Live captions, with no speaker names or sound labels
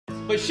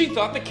but she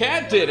thought the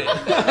cat did it.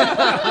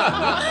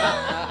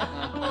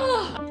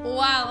 Oh,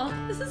 wow,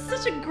 this is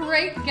such a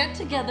great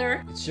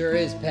get-together. It sure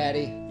is,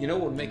 Patty. You know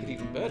what would make it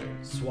even better?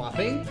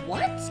 Swapping?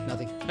 What?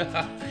 Nothing.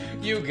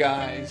 You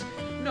guys.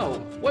 No,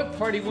 what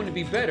party wouldn't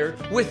be better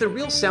with the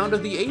real sound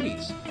of the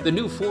 80s? The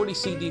new 40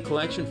 CD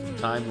collection from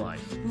Time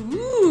Life.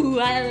 Ooh,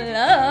 I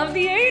love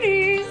the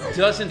 80s.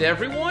 Doesn't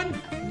everyone?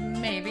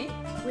 Maybe.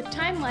 With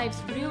Time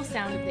Life's real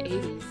sound of the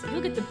 80s,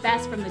 you'll get the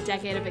best from the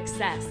decade of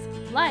excess,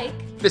 like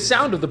The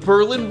sound of the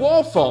Berlin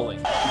Wall falling.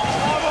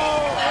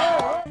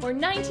 or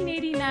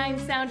 1989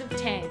 sound of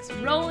tanks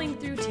rolling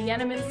through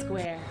Tiananmen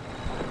Square.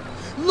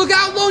 Look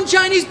out, lone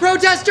Chinese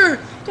protester!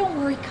 Don't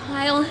worry,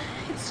 Kyle.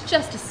 It's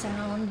just a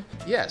sound.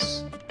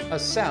 Yes, a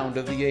sound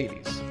of the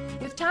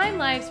 80s. With Time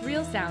Life's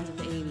real sounds of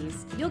the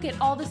 80s, you'll get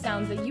all the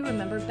sounds that you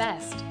remember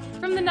best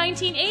from the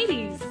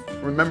 1980s.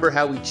 Remember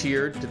how we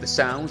cheered to the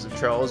sounds of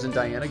Charles and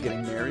Diana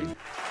getting married?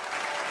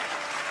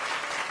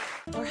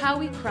 Or how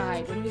we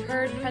cried when we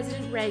heard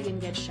President Reagan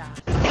get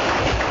shot.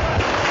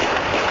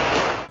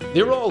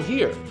 They're all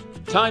here.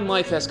 Time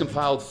Life has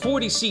compiled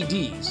 40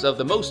 CDs of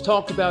the most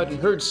talked about and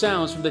heard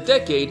sounds from the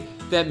decade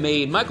that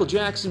made Michael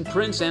Jackson,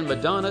 Prince, and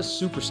Madonna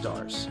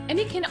superstars. And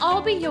it can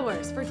all be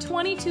yours for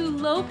 22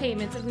 low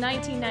payments of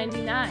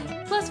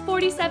 $19.99, plus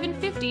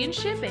 $47.50 in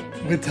shipping.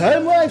 With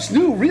Time Life's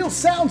new Real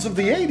Sounds of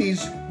the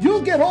 80s,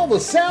 you'll get all the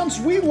sounds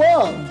we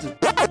loved.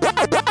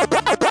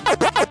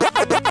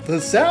 The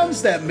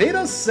sounds that made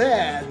us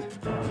sad.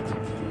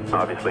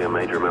 Obviously a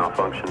major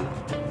malfunction.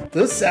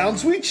 The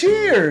sounds we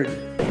cheered.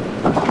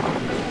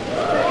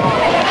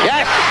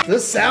 Yes! The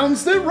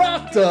sounds that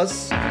rocked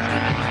us.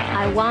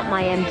 I want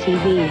my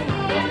MTV.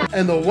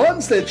 And the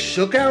ones that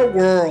shook our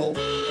world.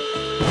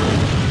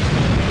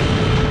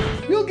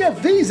 You'll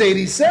get these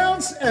 80s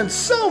sounds and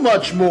so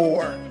much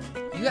more.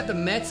 You got the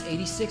Mets'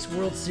 '86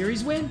 World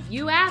Series win?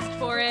 You asked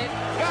for it.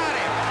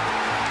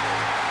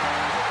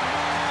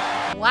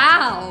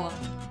 Wow,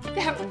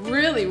 that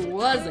really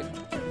was a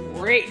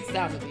great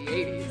sound of the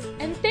 80s.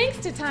 And thanks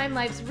to Time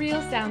Life's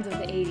real sounds of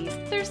the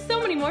 80s, there's so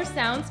many more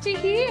sounds to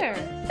hear.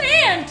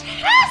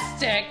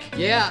 Fantastic!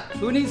 Yeah,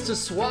 who needs to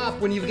swap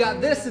when you've got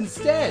this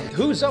instead?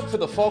 Who's up for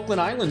the Falkland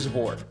Islands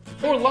War?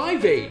 Or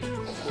Live Aid?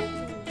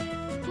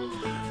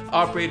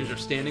 Operators are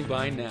standing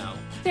by now.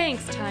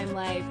 Thanks, Time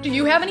Life. Do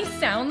you have any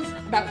sounds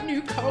about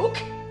new Coke?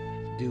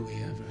 Do we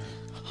ever?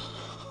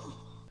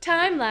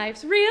 Time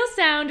Life's real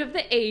sound of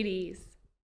the 80s.